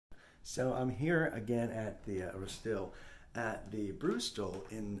So I'm here again at the, or still at the Brewstel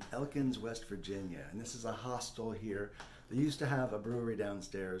in Elkins, West Virginia. And this is a hostel here. They used to have a brewery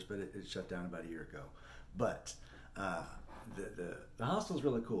downstairs, but it shut down about a year ago. But the hostel is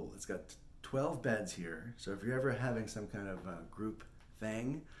really cool. It's got 12 beds here. So if you're ever having some kind of group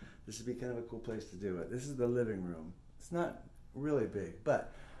thing, this would be kind of a cool place to do it. This is the living room. It's not really big,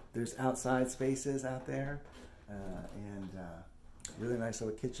 but there's outside spaces out there. Really nice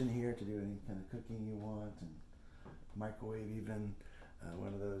little kitchen here to do any kind of cooking you want, and microwave even,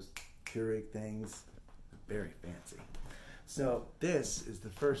 one of those Keurig things, very fancy. So this is the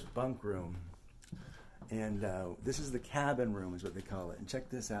first bunk room, and this is the cabin room is what they call it. And check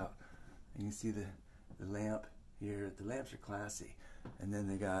this out. You can see the lamp here. The lamps are classy. And then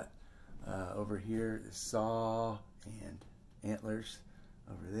they got over here the saw and antlers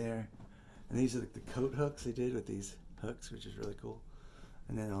over there. And these are the coat hooks they did with these hooks, which is really cool.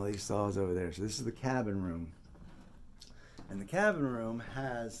 And then all these saws over there. So this is the cabin room. And the cabin room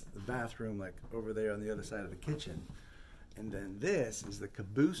has the bathroom like over there on the other side of the kitchen. And then this is the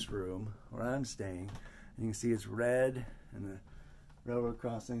caboose room where I'm staying. And you can see it's red and the railroad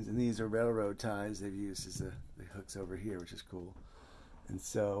crossings. And these are railroad ties they've used as the hooks over here, which is cool. And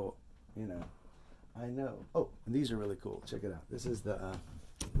so, you know, I know. Oh, and these are really cool. Check it out. This is the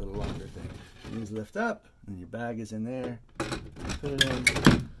little locker thing. And these lift up, and your bag is in there. Put it in.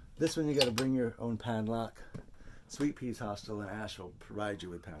 This one you got to bring your own padlock. Sweet Peas Hostel in Asheville will provide you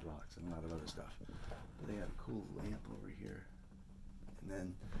with padlocks and a lot of other stuff. But they got a cool lamp over here.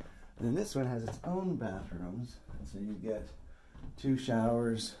 And then this one has its own bathrooms. So you get 2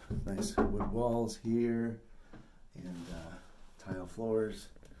 showers, nice wood walls here, and tile floors,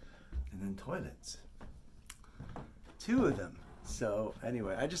 and then toilets. 2 of them. So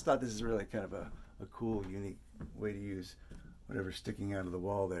anyway, I just thought this is really kind of a cool, unique way to use whatever's sticking out of the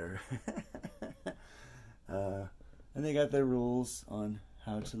wall there. And they got their rules on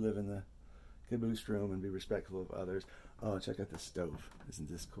how to live in the caboose room and be respectful of others. Oh, check out this stove. Isn't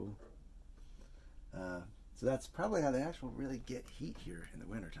this cool? So that's probably how they actually really get heat here in the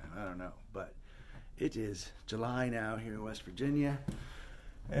wintertime. I don't know. But it is July now here in West Virginia.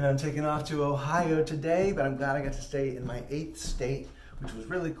 And I'm taking off to Ohio today, but I'm glad I got to stay in my 8th state, which was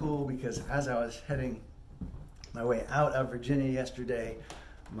really cool because as I was heading my way out of Virginia yesterday,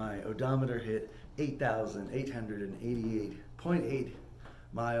 my odometer hit 8,888.8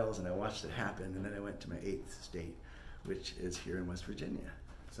 miles, and I watched it happen, and then I went to my 8th state, which is here in West Virginia.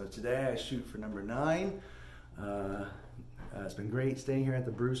 So today I shoot for number 9. It's been great staying here at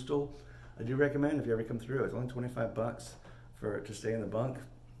the Brewstel. I do recommend if you ever come through, it's only 25 bucks to stay in the bunk,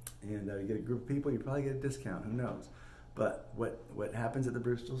 and you get a group of people, you probably get a discount, who knows. But what happens at the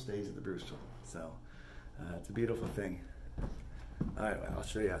Brewstel stays at the Brewstel. So it's a beautiful thing. All right, well, I'll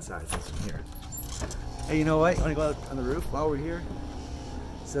show you outside since I'm here. Hey, you know what? You want to go out on the roof while we're here?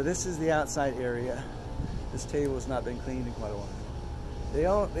 So this is the outside area. This table has not been cleaned in quite a while. They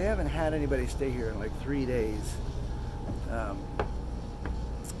haven't had anybody stay here in like 3 days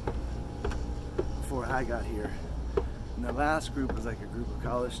before I got here. And the last group was like a group of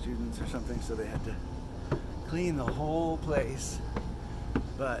college students or something, so they had to clean the whole place.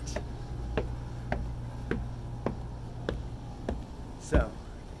 But so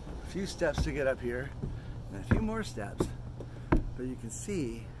a few steps to get up here and a few more steps, but you can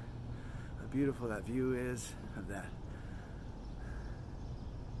see how beautiful that view is of that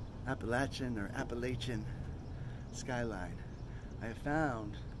Appalachian skyline. I have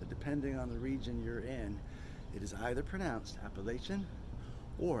found that depending on the region you're in, it is either pronounced Appalachian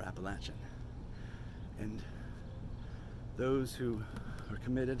or Appalachian. And those who are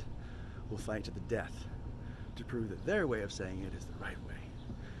committed will fight to the death to prove that their way of saying it is the right way.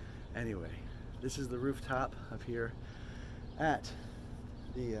 Anyway, this is the rooftop up here at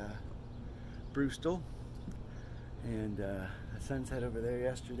the Brewstel. And the sunset over there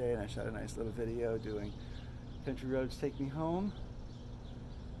yesterday, and I shot a nice little video doing Country Roads Take Me Home.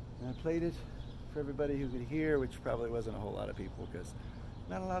 And I played it for everybody who could hear, which probably wasn't a whole lot of people because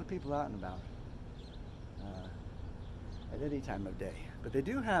not a lot of people out and about at any time of day. But they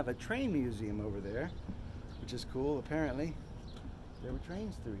do have a train museum over there, which is cool. Apparently there were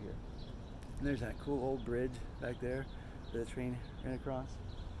trains through here. And there's that cool old bridge back there that the train ran across.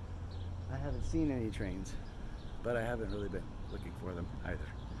 I haven't seen any trains, but I haven't really been looking for them either.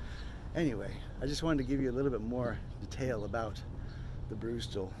 Anyway, I just wanted to give you a little bit more detail about the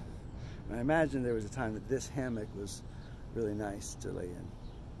Brewstel. And I imagine there was a time that this hammock was really nice to lay in.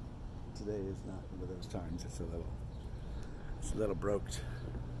 Today is not one of those times. It's a little broked.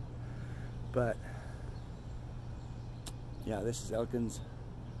 But yeah, this is Elkins,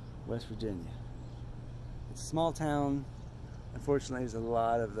 West Virginia. It's a small town. Unfortunately, there's a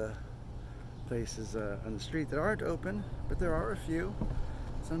lot of the places on the street that aren't open, but there are a few.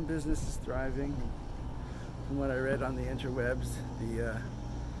 Some business is thriving. From what I read on the interwebs, the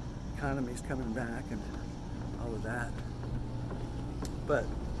economy's coming back and all of that. But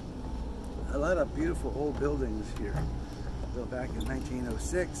a lot of beautiful old buildings here, built back in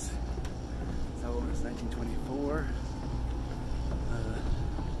 1906. It's old as 1924.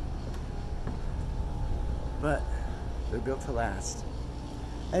 But they're built to last.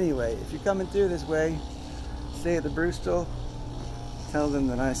 Anyway, if you're coming through this way, stay at the Brewstel. Tell them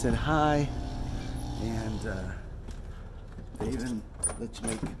that I said hi, and they even let you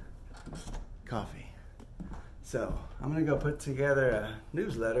make coffee. So I'm gonna go put together a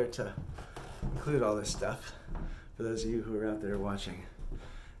newsletter to include all this stuff for those of you who are out there watching.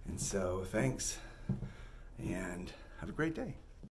 And so thanks, and have a great day.